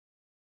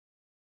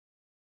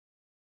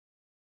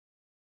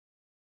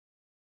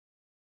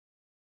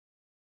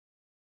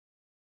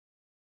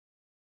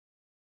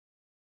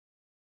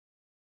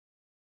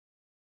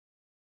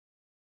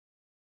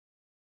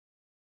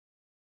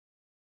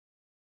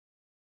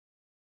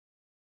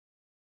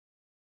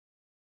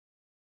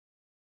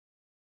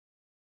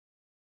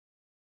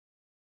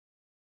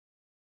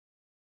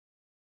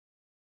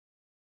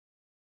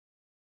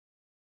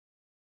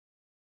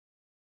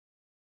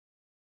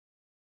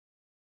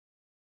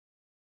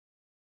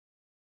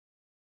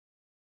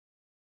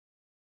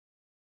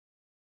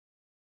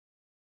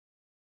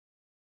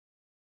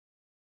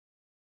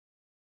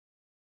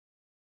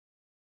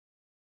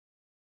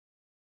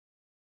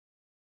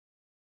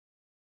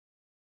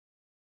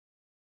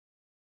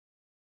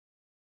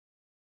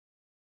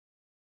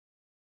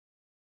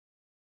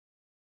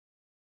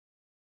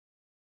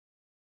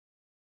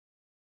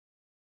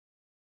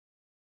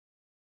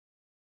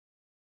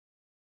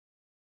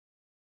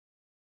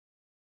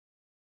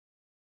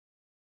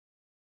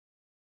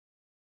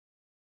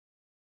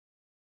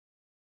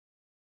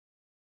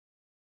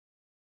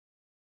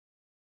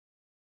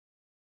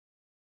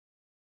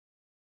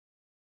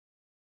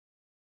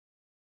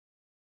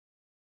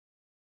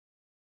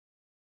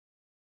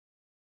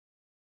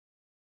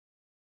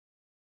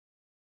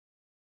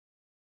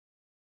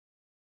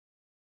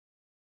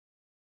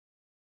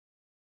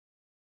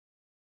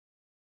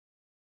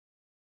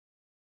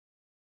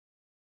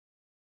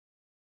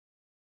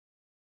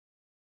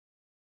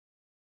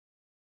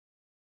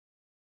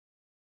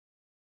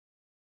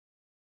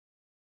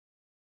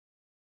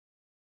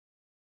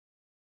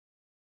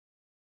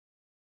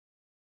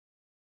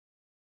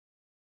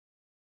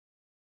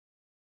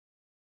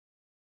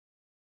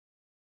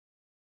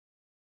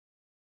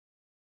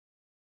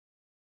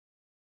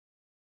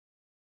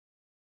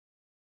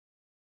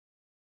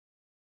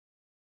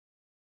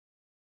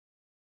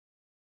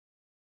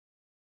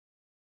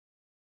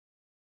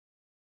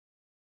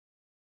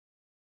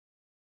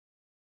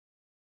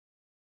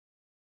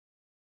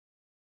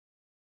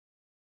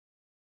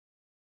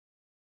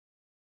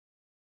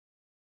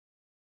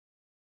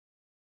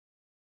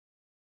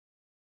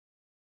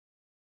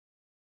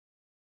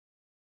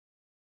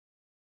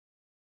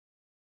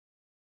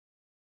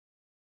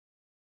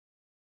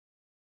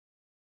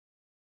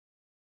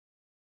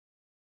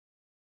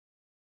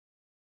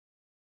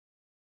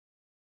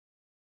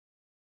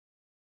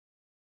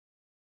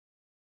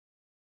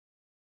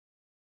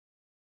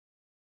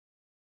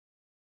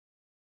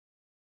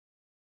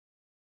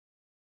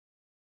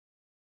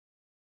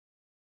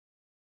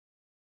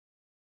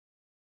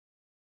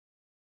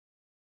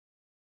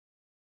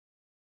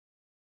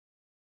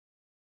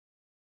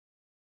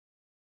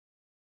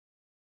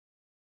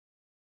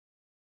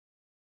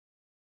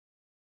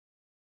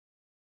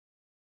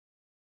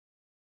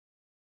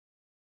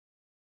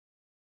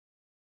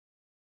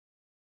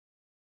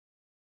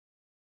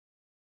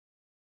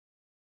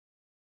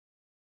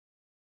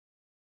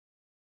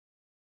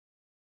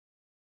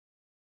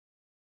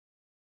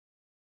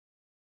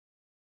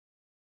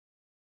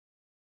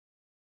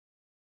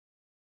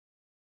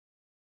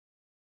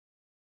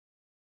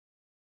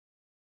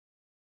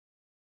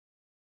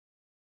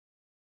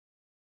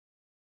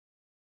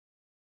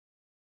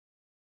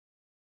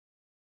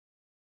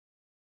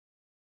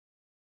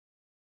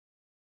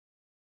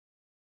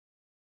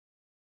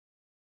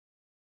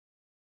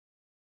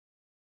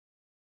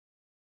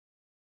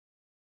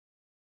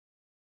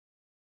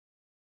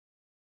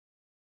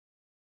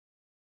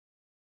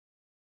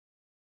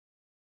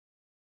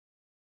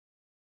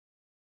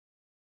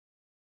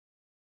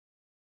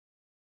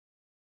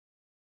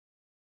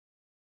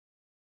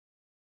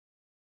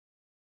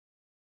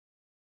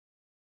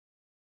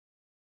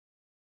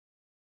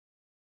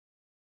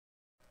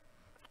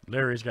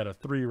Larry's got a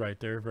 3 right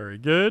there. Very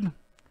good.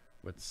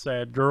 With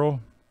Sad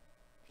Girl.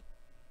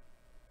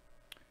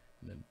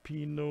 And then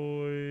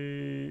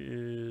Pinoy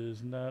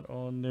is not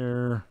on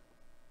there.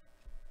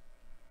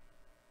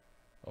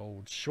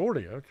 Old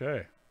Shorty.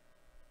 Okay.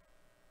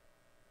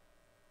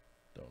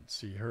 Don't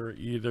see her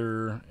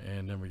either.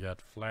 And then we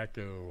got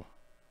Flacco.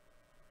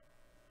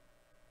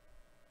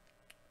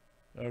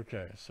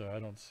 Okay, so I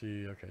don't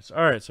see. Okay, so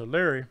all right, so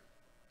Larry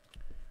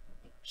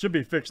should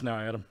be fixed now,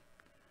 Adam.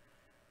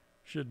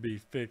 Should be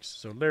fixed.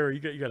 So Larry,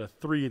 you got a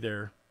 3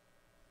 there.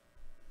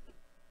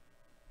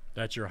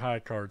 That's your high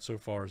card so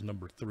far is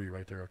number 3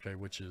 right there, okay,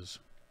 which is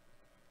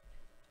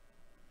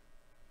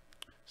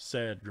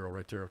Sad Girl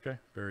right there, okay?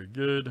 Very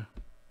good.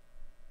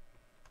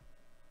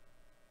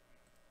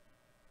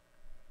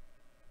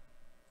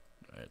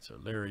 All right, so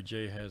Larry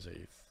J has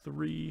a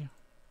 3.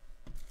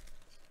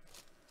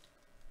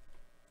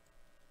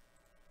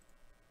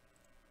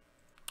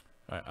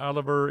 All right,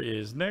 Oliver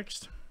is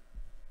next.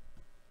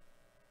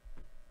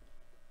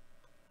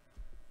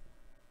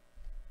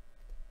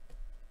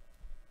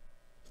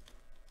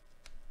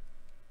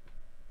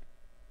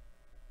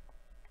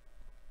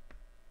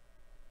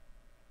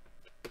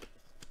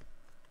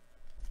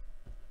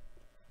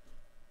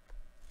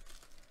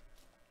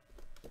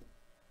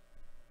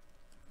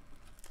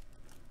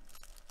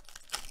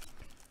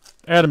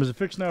 Adam, is it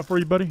fixed now for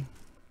you, buddy?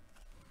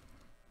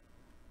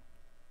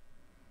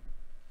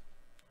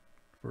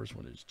 First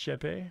one is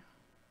Chepe.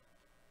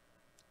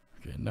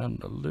 Okay, not on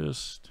the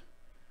list.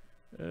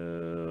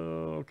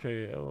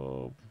 Okay,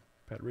 oh,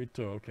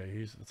 Pedrito. Okay,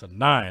 it's a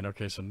 9.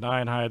 Okay, so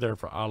 9 high there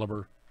for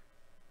Oliver.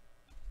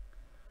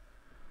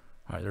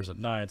 All right, there's a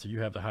 9, so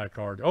you have the high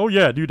card. Oh,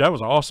 yeah, dude, that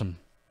was awesome.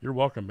 You're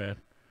welcome, man.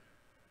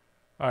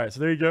 All right, so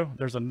there you go.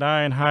 There's a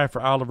 9 high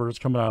for Oliver. It's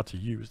coming out to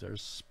use.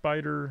 There's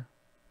Spider.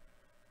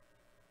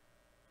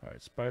 All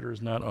right, Spider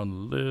is not on the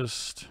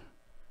list.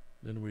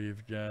 Then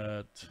we've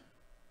got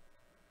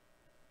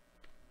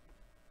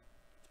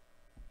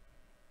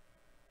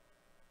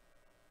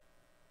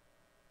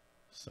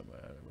somebody.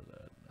 I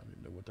don't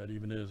even know what that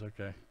even is.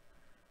 Okay,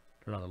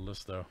 they're on the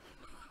list though.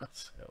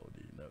 That's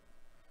LD. No.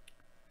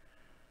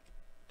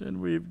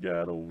 Then we've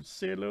got old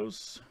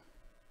Santos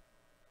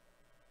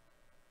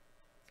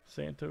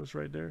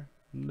right there.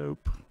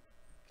 Nope.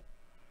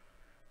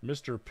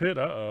 Mr. Pitt.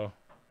 Uh-oh.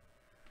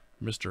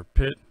 Mr.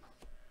 Pitt.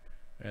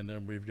 And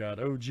then we've got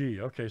OG.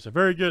 Okay, so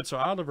very good. So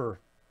Oliver,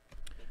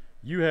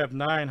 you have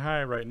 9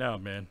 high right now,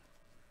 man.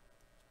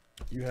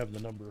 You have the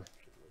number.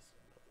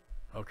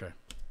 Okay.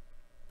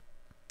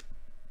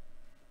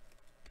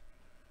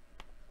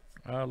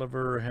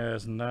 Oliver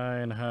has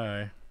 9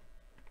 high.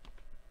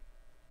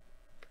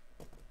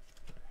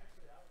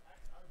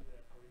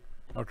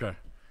 Okay.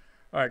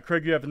 All right,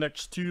 Craig, you have the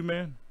next 2,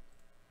 man.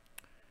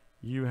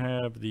 You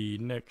have the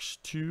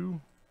next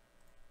 2.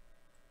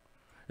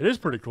 It is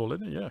pretty cool,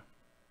 isn't it? Yeah.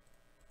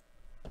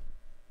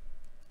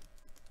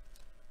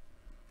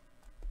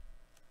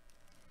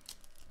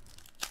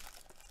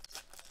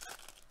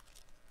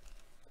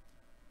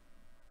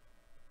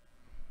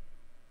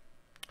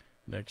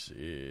 Next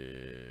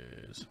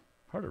is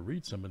hard to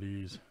read some of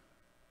these.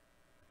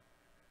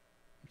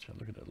 I'm trying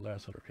to look at that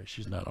last letter. Okay,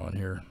 she's not on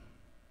here.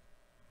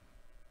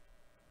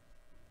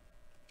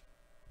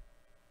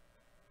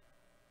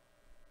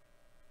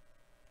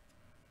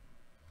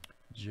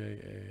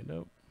 J-A,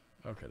 nope.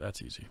 Okay,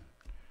 that's easy.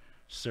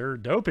 Sir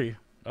Dopey.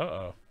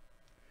 Uh-oh.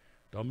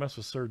 Don't mess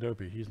with Sir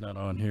Dopey. He's not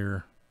on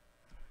here.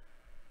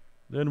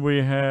 Then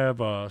we have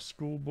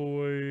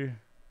Schoolboy.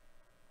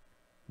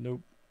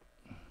 Nope.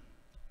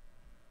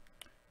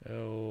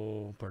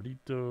 El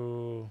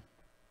Pardito.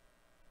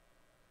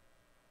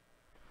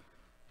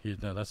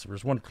 He's not.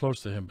 There's one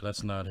close to him, but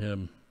that's not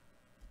him.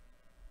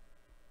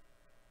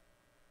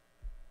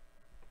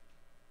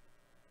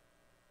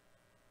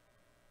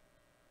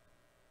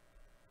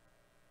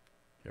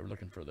 Yeah, we're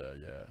looking for the,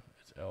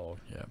 it's El,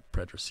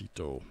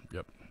 Pedrocito.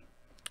 Yep.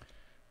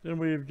 Then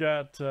we've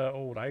got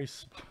old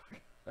Ice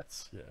Block.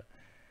 That's,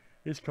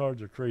 his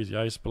cards are crazy.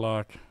 Ice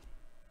Block.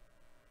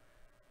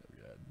 We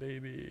got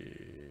Baby.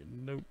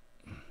 Nope.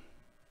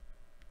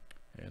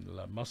 And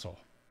La Muscle.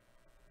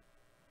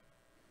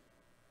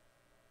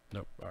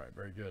 Nope. All right,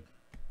 very good.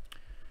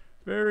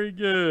 Very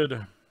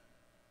good.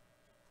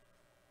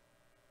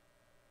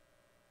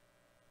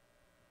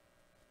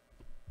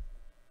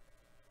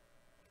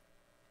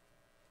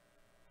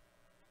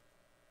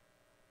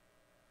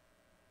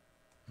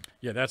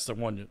 Yeah, that's the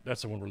one.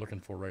 That's the one we're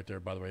looking for right there.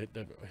 By the way,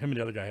 him and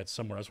the other guy had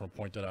similar. I just want to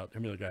point that out. Him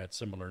and the other guy had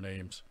similar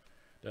names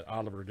that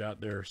Oliver got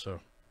there.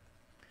 So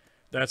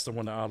that's the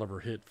one that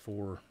Oliver hit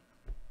for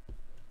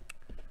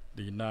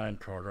the 9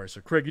 card. All right. So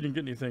Craig, you didn't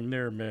get anything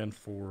there, man,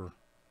 for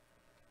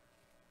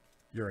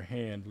your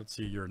hand. Let's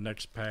see your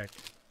next pack.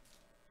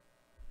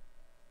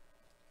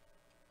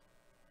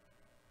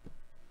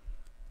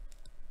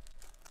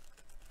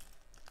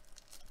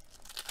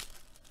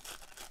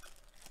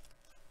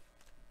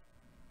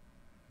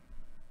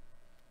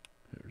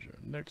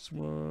 Next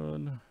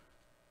one.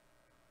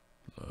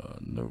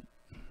 Nope.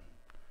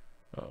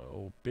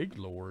 Oh, Big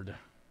Lord.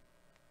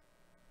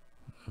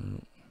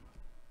 Nope.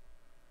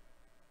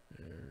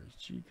 There's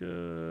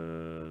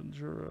Chica,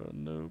 Jura,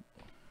 nope.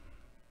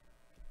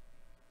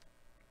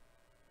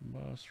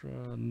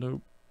 Basra,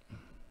 nope.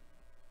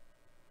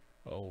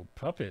 Old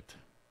Puppet,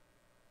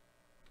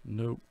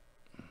 nope.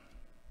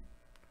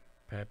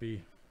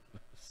 Pappy,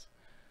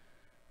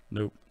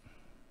 nope.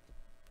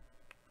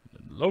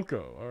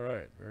 Loco, all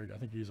right. Very good. I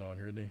think he's on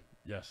here, isn't he?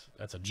 Yes,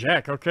 that's a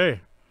jack.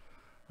 Okay.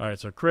 All right,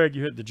 so Craig,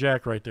 you hit the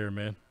jack right there,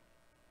 man.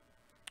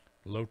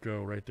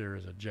 Loco right there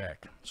is a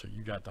jack. So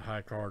you got the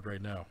high card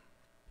right now.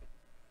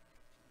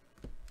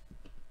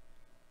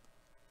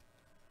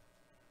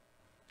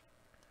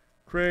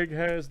 Craig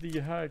has the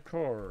high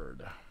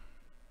card.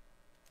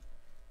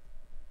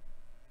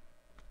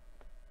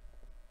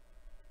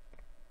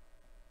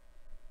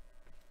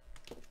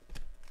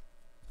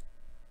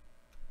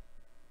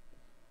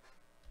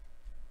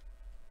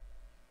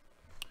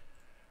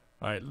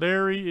 All right,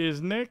 Larry is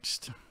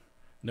next.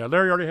 Now,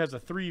 Larry already has a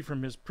 3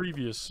 from his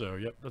previous, so,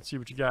 yep, let's see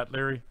what you got,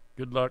 Larry.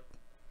 Good luck.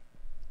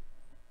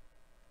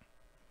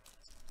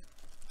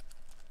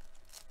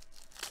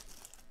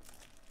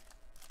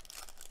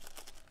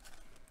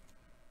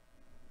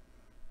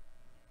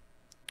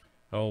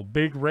 Oh,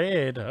 Big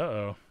Red.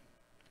 Uh-oh.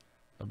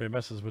 Nobody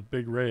messes with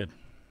Big Red.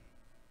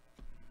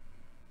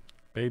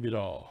 Baby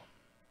doll.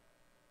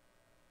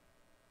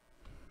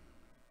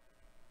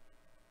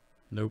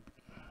 Nope.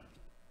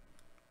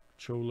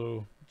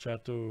 Cholo,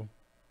 Chato.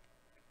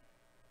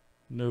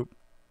 Nope.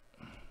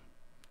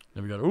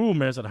 Then we got, ooh,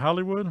 man, is that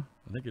Hollywood?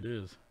 I think it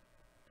is.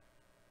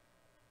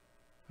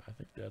 I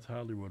think that's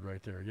Hollywood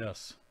right there,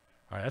 yes.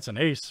 All right, that's an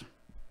ace.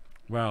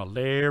 Wow,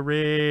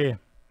 Larry.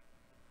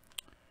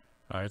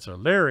 All right, so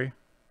Larry,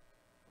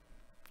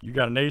 you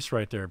got an ace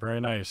right there.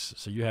 Very nice.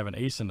 So you have an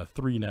ace and a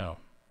 3 now.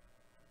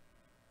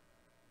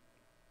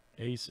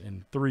 Ace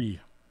and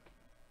 3.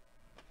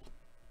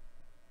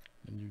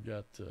 And you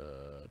got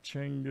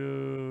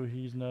Chango.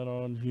 He's not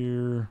on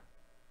here.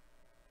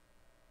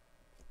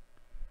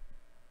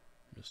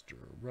 Mr.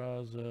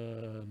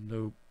 Raza.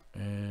 Nope.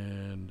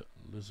 And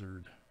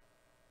Lizard.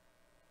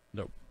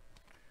 Nope.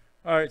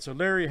 All right, so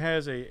Larry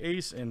has a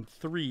ace and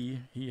 3.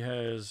 He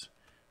has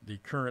the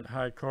current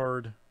high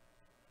card.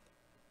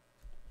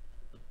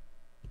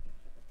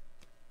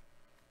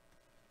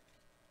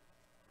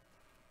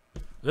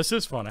 This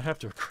is fun. I have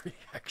to agree.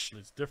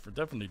 Actually, it's different.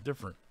 Definitely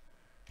different.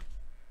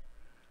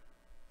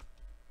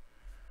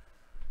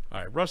 All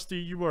right, Rusty,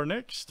 you are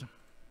next.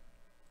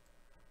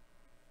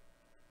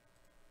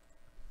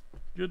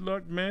 Good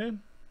luck,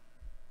 man.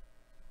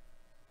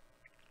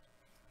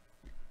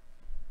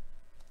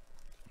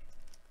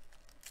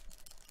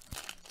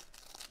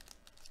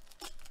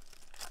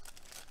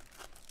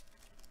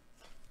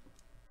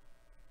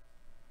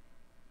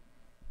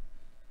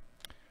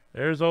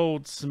 There's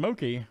old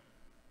Smokey.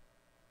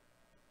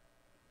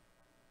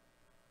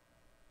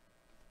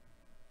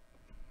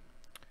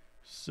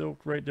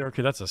 Silk right there.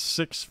 Okay, that's a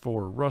 6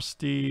 for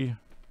Rusty.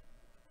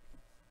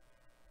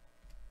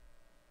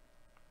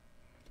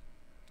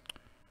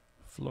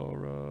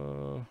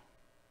 Flora.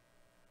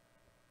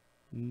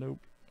 Nope.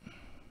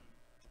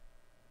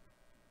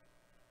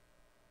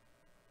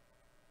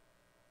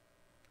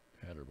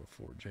 Had her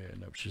before. Jay.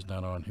 Nope, she's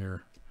not on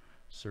here.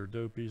 Sir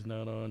Dopey's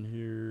not on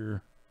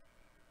here.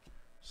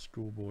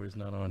 Schoolboy's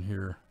not on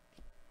here.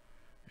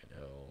 And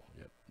L.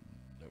 Yep.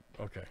 Nope.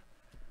 Okay.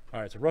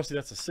 All right, so Rusty,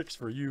 that's a 6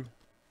 for you.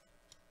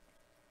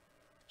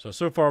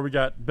 So far we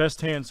got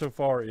best hand so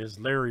far is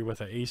Larry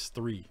with an ace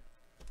 3.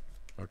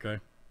 Okay.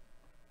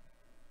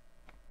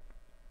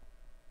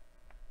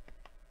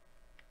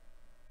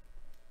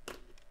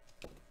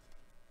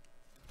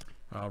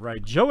 All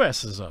right, Joe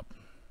S is up.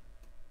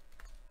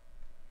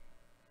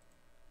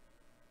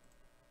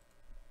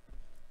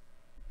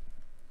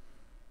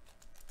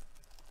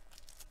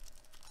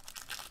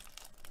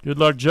 Good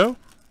luck, Joe.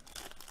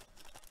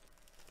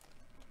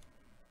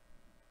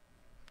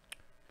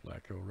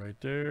 Blacko right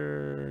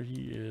there.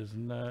 He is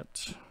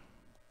not.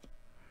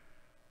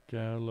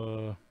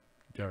 Gala.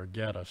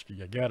 Gata.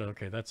 Yeah, Gata.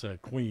 Okay, that's a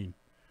queen.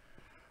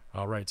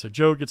 All right, so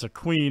Joe gets a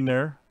queen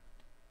there.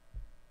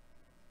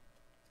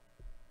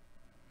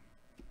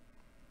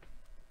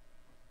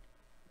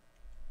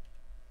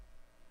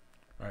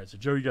 All right, so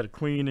Joe, you got a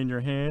queen in your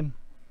hand.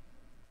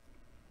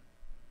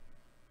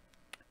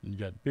 You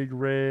got Big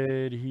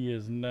Red. He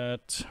is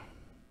not.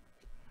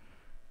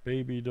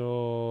 Baby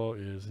doll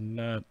is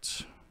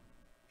not.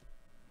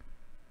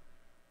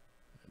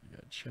 You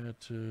got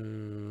Chato.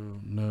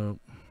 Nope.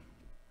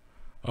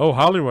 Oh,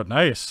 Hollywood.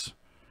 Nice.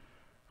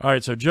 All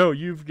right, so Joe,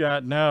 you've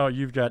got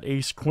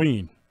ace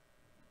queen.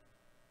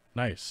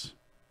 Nice.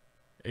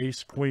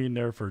 Ace queen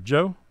there for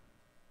Joe.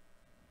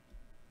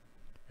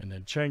 And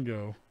then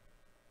Chango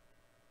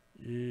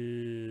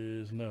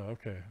is no.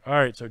 Okay. All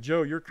right, so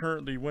Joe, you're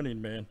currently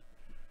winning, man,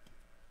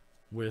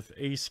 with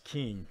ace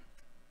king.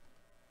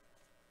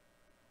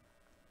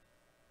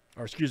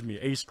 Or excuse me,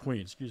 ace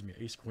queen. Excuse me,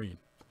 ace queen.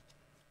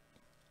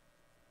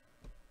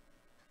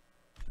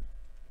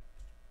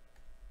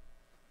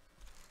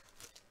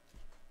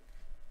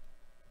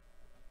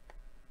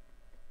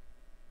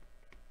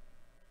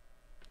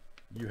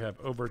 You have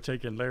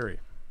overtaken Larry.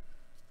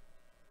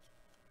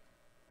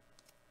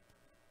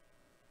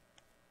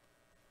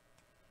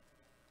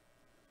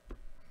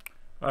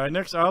 All right,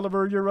 next,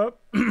 Oliver, you're up.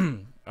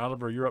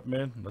 Oliver, you're up,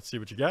 man. Let's see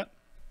what you got.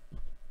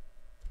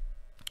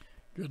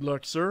 Good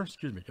luck, sir.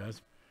 Excuse me,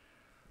 guys.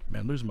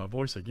 Man, losing my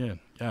voice again.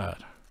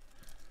 God.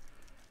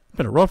 It's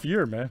been a rough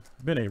year, man.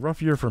 Been a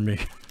rough year for me.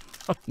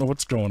 I don't know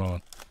what's going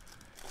on.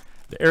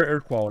 The air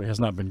quality has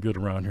not been good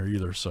around here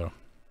either, so.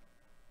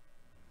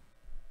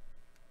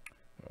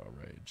 All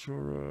right,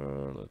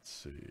 Jorah. Let's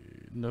see.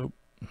 Nope.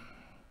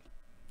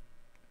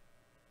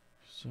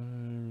 So,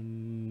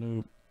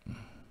 nope.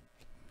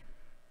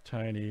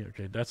 Tiny.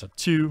 Okay, that's a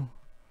 2.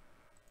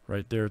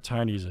 Right there.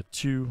 Tiny's a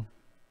 2.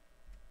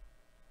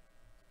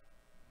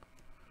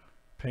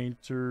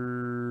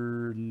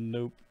 Painter.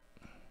 Nope.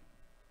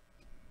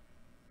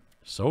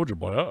 Soldier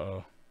Boy.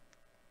 Uh-oh.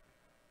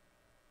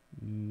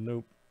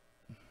 Nope.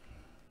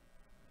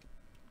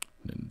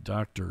 Then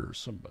Doctor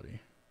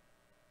somebody.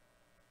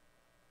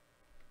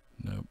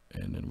 Nope.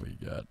 And then we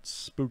got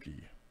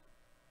Spooky.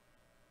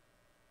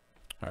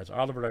 All right, so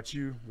Oliver, that's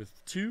you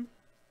with 2.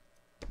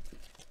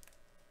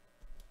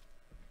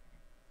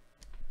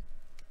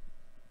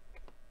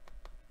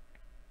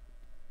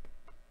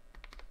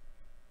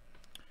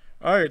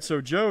 All right, so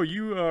Joe,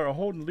 you are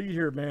holding lead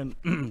here, man,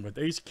 with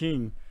Ace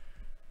King,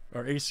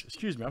 or Ace,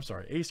 excuse me, I'm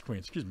sorry, Ace Queen,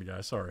 excuse me,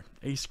 guys, sorry,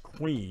 Ace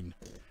Queen.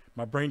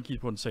 My brain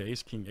keeps wanting to say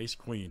Ace King, Ace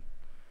Queen.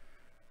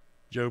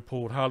 Joe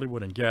pulled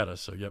Hollywood and Gaddis,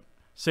 so yep.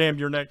 Sam,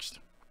 you're next.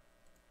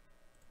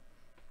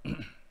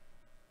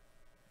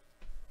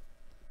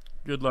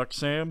 Good luck,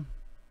 Sam.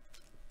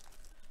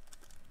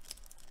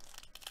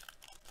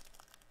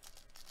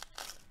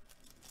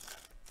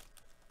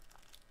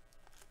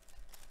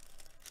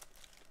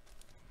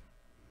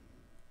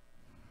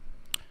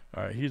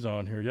 All right, he's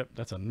on here. Yep,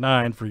 that's a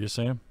 9 for you,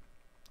 Sam.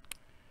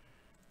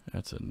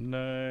 That's a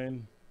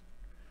 9.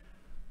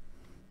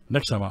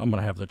 Next time I'm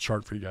going to have the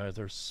chart for you guys.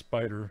 There's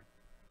Spider.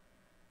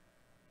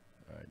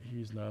 All right,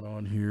 he's not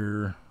on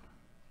here.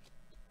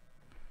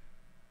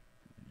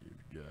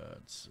 You've got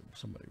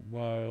somebody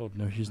wild.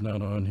 No, he's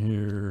not on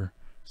here.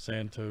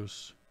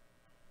 Santos.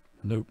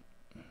 Nope.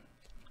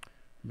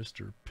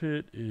 Mr.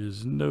 Pitt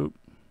is nope.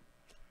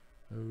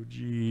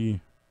 OG.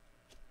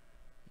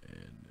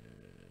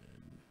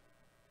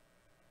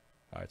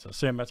 All right, so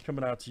Sam, that's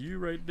coming out to you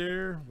right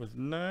there with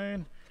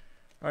 9.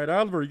 All right,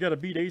 Oliver, you got to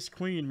beat Ace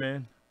Queen,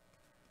 man.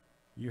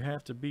 You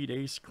have to beat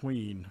Ace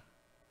Queen.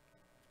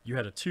 You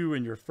had a 2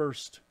 in your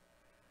first.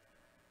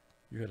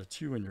 You had a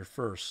 2 in your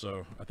first,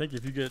 so I think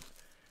if you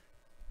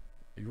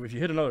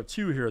hit another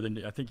 2 here,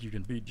 then I think you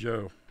can beat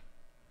Joe.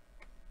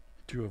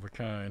 2 of a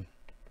kind.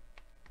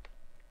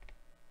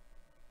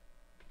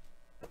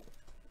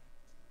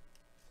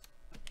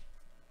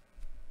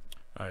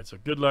 All right, so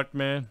good luck,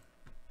 man.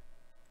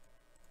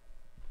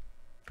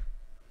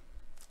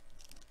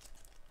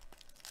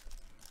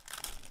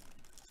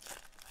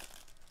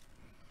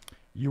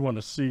 You want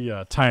to see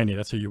Tiny.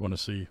 That's who you want to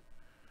see.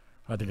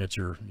 I think that's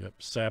your, yep,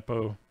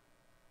 Sapo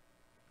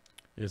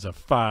is a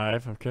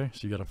 5. Okay,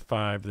 so you got a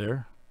 5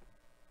 there.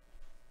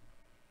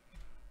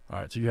 All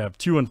right, so you have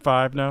 2 and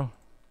 5 now.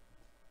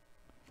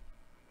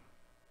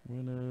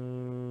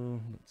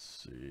 Winnow,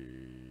 let's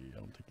see. I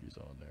don't think he's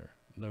on there.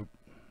 Nope.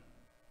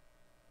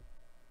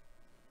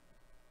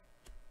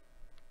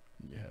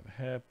 You have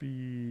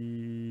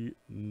Happy.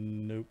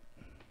 Nope.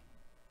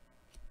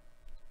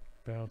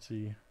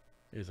 Bouncy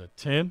is a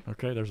 10.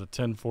 Okay, there's a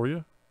 10 for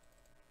you.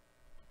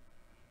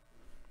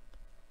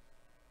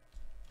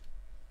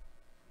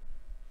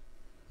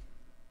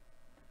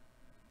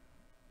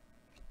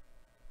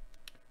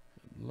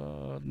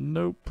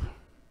 Nope.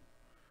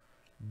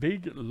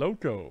 Big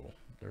Loco.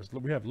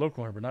 We have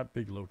Loco here, but not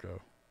Big Loco.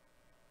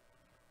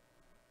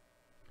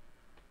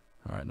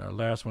 All right, now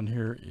last one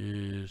here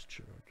is,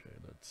 okay,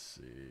 let's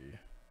see.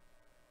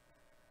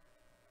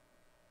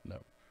 No.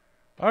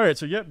 All right,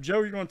 so yep,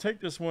 Joe, you're going to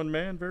take this one,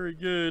 man. Very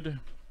good.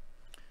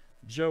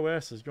 Joe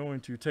S is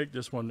going to take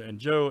this one. And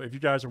Joe, if you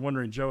guys are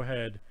wondering, Joe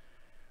had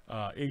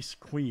Ace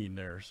Queen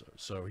there.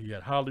 So he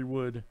had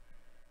Hollywood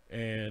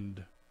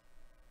and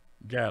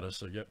Gaddis.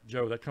 So yep,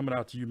 Joe, that coming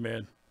out to you,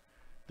 man.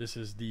 This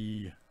is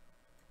the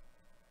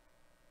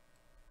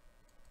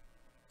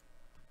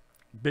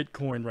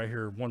Bitcoin right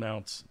here, 1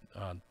 ounce,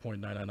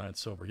 0.999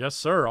 silver. Yes,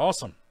 sir.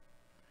 Awesome.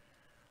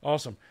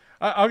 Awesome.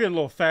 I'll get a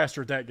little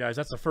faster at that, guys.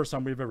 That's the first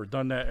time we've ever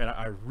done that, and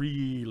I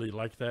really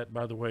like that,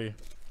 by the way.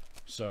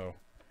 So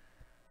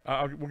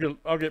I'll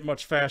get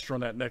much faster on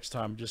that next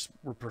time. Just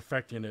we're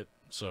perfecting it.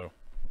 So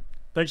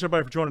thanks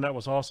everybody for joining. That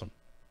was awesome.